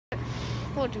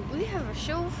Well, do we have a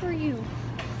show for you?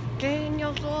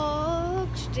 Daniel's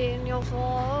Vlogs, Daniel's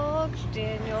Vlogs,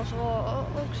 Daniel's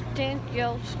Vlogs,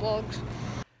 Daniel's Vlogs.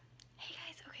 Hey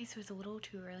guys, okay, so it's a little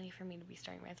too early for me to be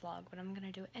starting my vlog, but I'm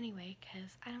gonna do it anyway,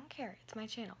 because I don't care, it's my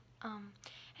channel.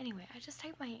 Anyway, I just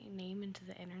typed my name into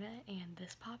the internet, and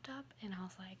this popped up, and I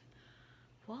was like,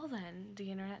 well then,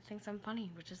 the internet thinks I'm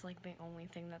funny, which is like the only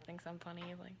thing that thinks I'm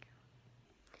funny, like.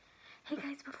 Hey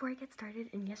guys, before I get started,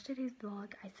 in yesterday's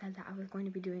vlog, I said that I was going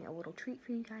to be doing a little treat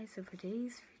for you guys. So for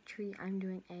today's treat, I'm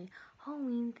doing a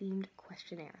Halloween-themed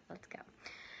questionnaire. Let's go.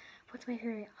 What's my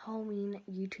favorite Halloween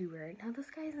YouTuber? Now,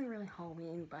 this guy isn't really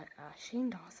Halloween, but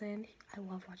Shane Dawson. I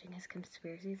love watching his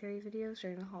conspiracy theory videos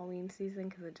during the Halloween season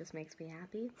because it just makes me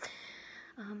happy.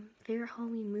 Favorite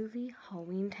Halloween movie?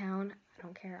 Halloween Town. I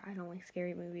don't care. I don't like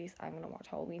scary movies. I'm going to watch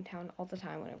Halloween Town all the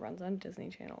time when it runs on Disney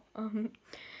Channel.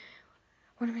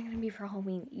 What am I going to be for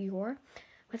Halloween? Eeyore.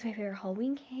 What's my favorite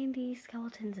Halloween candy?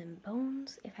 Skeletons and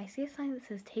bones. If I see a sign that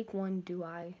says take one, do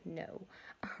I? No.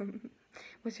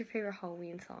 What's your favorite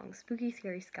Halloween song? Spooky,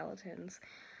 scary skeletons.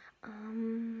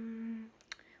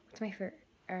 What's my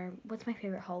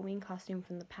favorite Halloween costume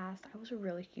from the past? I was a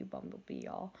really cute Bumblebee,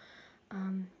 y'all.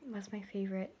 What's my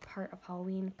favorite part of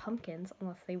Halloween? Pumpkins,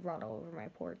 unless they rot all over my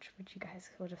porch, which you guys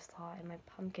would have saw in my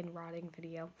pumpkin rotting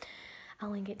video.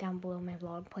 I'll link it down below my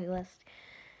vlog playlist.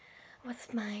 What's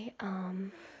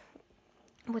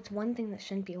one thing that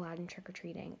shouldn't be allowed in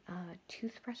trick-or-treating?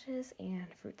 Toothbrushes and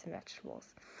fruits and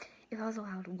vegetables. If I was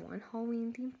allowed one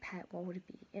Halloween-themed pet, what would it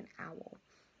be? An owl.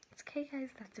 It's okay,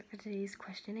 guys, that's it for today's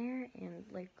questionnaire and,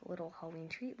 like, a little Halloween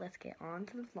treat. Let's get on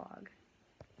to the vlog.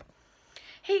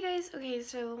 Hey, guys. Okay,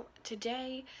 so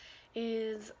today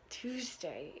is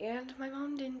Tuesday, and my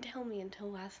mom didn't tell me until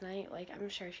last night. Like, I'm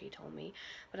sure she told me,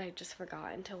 but I just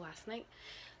forgot until last night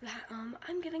that I'm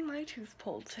getting my tooth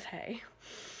pulled today.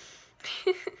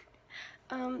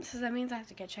 So that means I have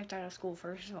to get checked out of school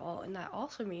first of all, and that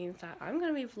also means that I'm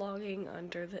gonna be vlogging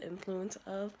under the influence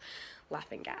of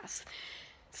laughing gas.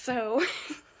 So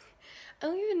I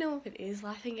don't even know if it is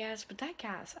laughing gas, but that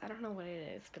gas, I don't know what it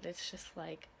is, but it's just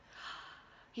like,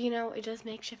 you know, it just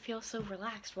makes you feel so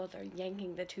relaxed while they're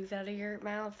yanking the tooth out of your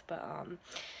mouth. But,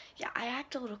 yeah, I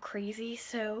act a little crazy,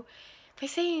 so if I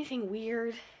say anything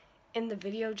weird in the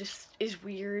video just is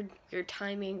weird, your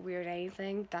timing, weird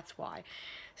anything, that's why.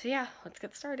 So, yeah, let's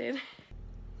get started.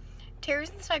 Terry's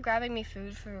inside grabbing me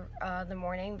food for the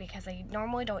morning because I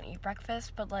normally don't eat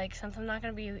breakfast, but, like, since I'm not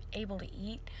going to be able to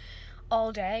eat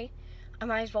all day, I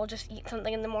might as well just eat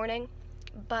something in the morning.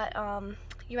 But,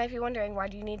 you might be wondering, why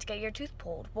do you need to get your tooth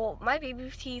pulled? Well, my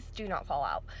baby teeth do not fall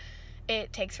out.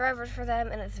 It takes forever for them,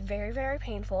 and it's very, very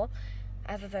painful,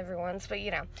 as is everyone's, but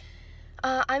you know.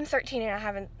 I'm 13 and I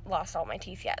haven't lost all my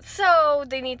teeth yet, so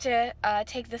they need to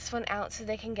take this one out so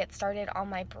they can get started on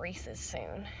my braces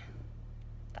soon.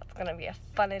 That's gonna be a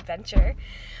fun adventure,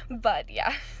 but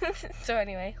yeah. So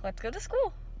anyway, let's go to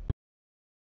school.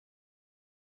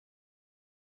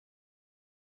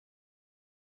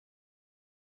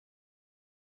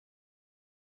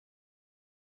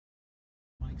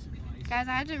 Guys,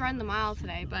 I had to run the mile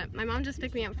today, but my mom just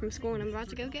picked me up from school and I'm about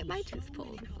to go get my tooth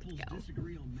pulled. Let's go.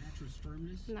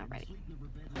 I'm not ready.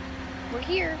 We're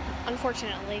here,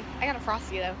 unfortunately. I got a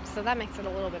Frosty though, so that makes it a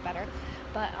little bit better.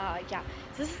 But yeah,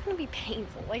 so this is gonna be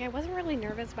painful. Like, I wasn't really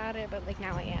nervous about it, but like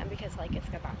now I am because like it's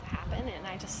about to happen and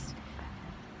I just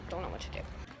don't know what to do.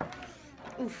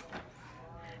 Oof.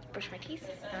 Brush my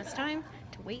teeth. Now it's time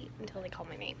to wait until they call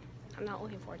my name. I'm not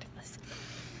looking forward to this.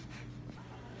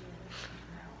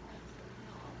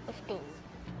 Let's go.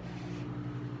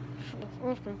 The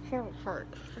most important part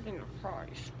is getting the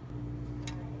fries.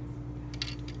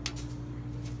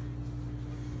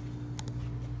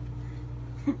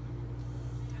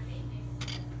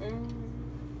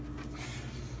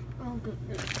 Oh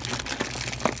goodness.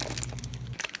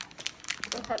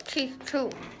 They got teeth too,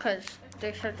 because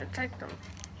they said to take them.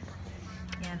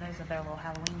 Yeah, those are their little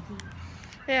Halloween teeth.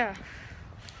 Yeah.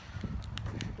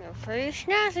 They're pretty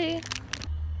snazzy.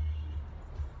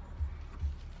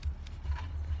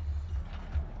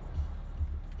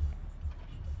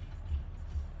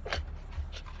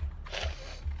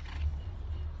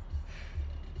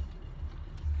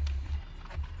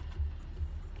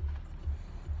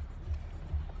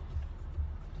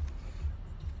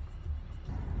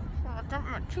 I got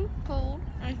my tooth pulled,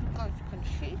 as you guys can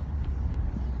see.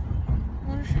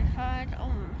 Once I had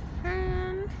on my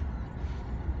hand,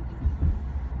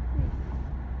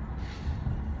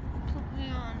 put me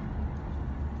on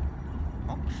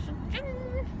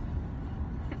oxygen.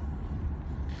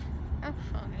 I'm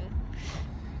funny.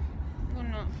 You're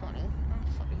not funny. I'm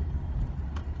funny.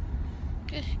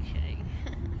 Just kidding.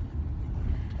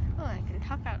 I can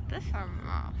tuck out this arm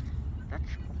off.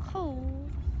 That's cool.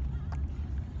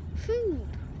 Food.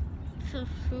 This is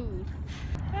food.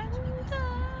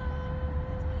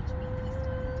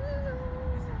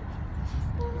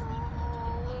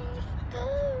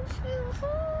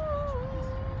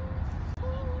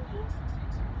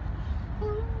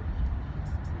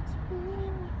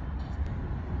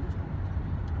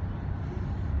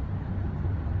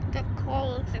 The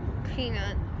call is a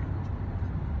peanut.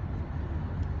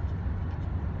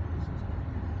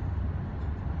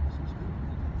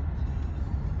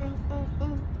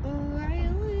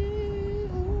 O'Reilly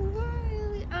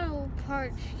Auto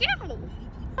Parts. Yeah.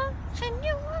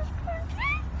 Continuous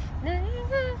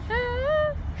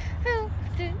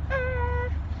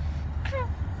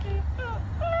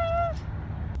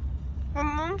my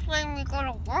mom's letting me go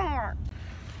to Walmart.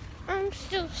 I'm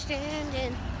still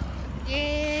standing.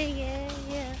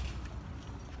 Yeah.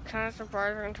 Kind of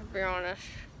surprising, to be honest.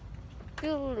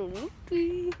 Feel a little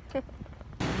loopy.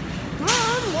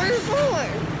 Mom, where are you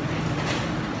going?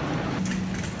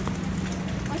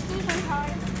 My shoes are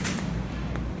hard.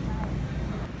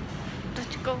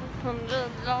 Let's go from the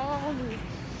lobby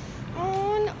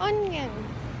on onion.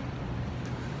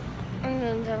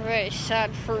 Onions are very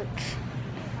sad fruits.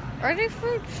 Are they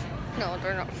fruits? No,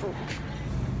 they're not fruits.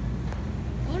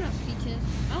 What up, peaches?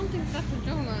 I don't think that's a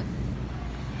donut.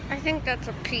 I think that's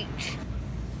a peach.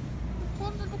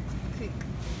 What little cupcake?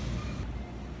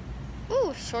 Ooh,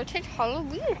 assorted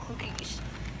Halloween cookies.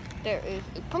 There is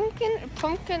a pumpkin, a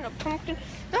pumpkin, a pumpkin.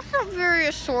 That's not very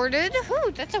assorted.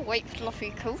 Ooh, that's a white fluffy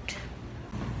coat.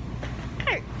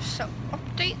 Okay, so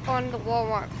update on the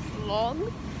Walmart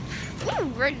vlog. Ooh,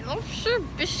 Red Lobster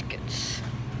biscuits.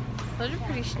 Those are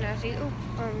pretty snazzy. Oh,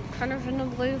 I'm kind of in the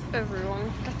way of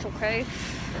everyone. That's okay.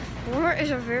 Walmart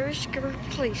is a very scary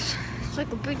place. It's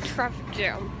like a big traffic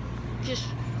jam. Just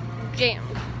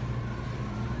jammed.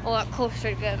 All that close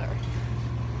together.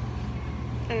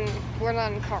 And we're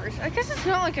not in cars. I guess it's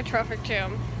not like a traffic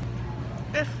jam.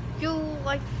 If you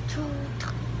like to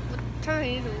talk with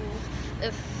potatoes,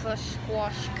 if a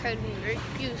squash can make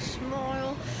you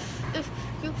smile, if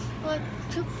you like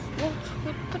to walk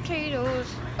with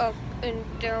potatoes up and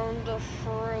down the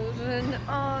frozen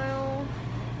aisle.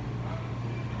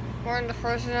 We're in the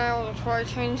frozen aisle, that's why I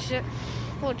changed it.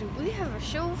 Well, do we have a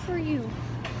show for you?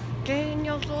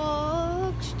 Daniel's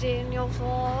Vlogs, Daniel's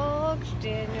Vlogs,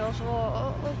 Daniel's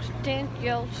Vlogs,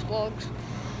 Daniel's Vlogs.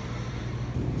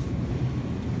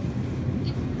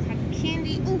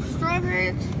 Candy, oh, strawberry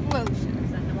explosion.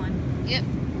 Is that the one? Yep.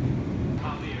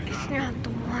 It's not the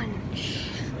one.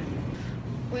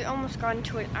 We almost got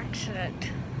into an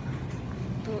accident.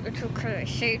 But it's okay, I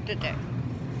saved the day.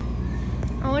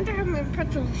 I wonder how many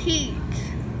pretzels he eats.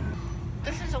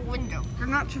 This is a window. They're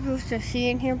not supposed to see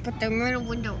in here, but they made a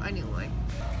window anyway.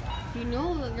 You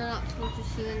know that they're not supposed to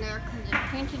see in there because they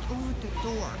painted over the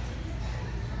door.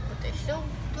 But they still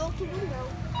built a window.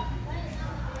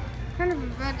 Kind of a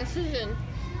bad decision.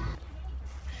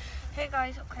 Hey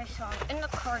guys, okay, so I'm in the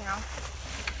car now.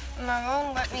 And my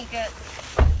mom let me get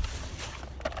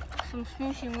some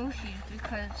smooshy mooshies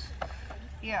because,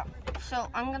 yeah. So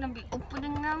I'm gonna be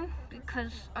opening them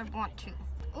because I want to.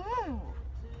 Ooh.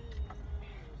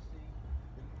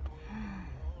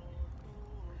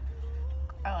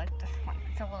 I like this one.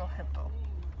 It's a little hippo.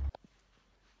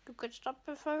 You could stop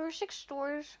at 5 or 6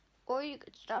 stores, or you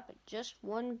could stop at just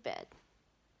one bed.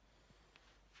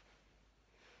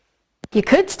 You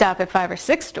could stop at 5 or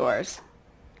 6 stores,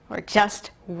 or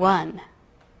just one.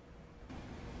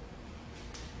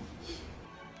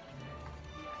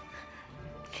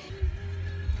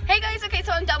 Hey guys, okay,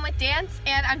 so I'm done with dance,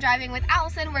 and I'm driving with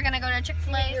Allison. We're gonna go to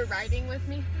Chick-fil-A. You're riding with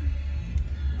me?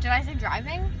 Did I say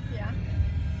driving? Yeah.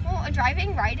 Well,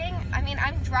 riding? I mean,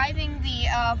 I'm driving the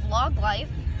vlog life.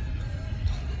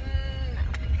 No.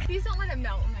 Please don't let it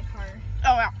melt in my car.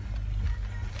 Oh, yeah.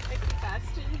 Like too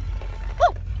fast.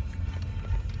 Woo!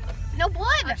 No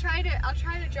blood! I'll try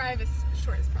to drive as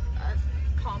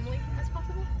calmly as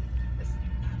possible.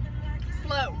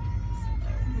 Slow.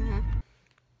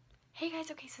 Hey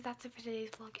guys, okay, so that's it for today's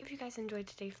vlog. If you guys enjoyed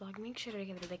today's vlog, make sure to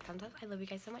give it a big thumbs up. I love you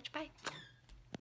guys so much. Bye.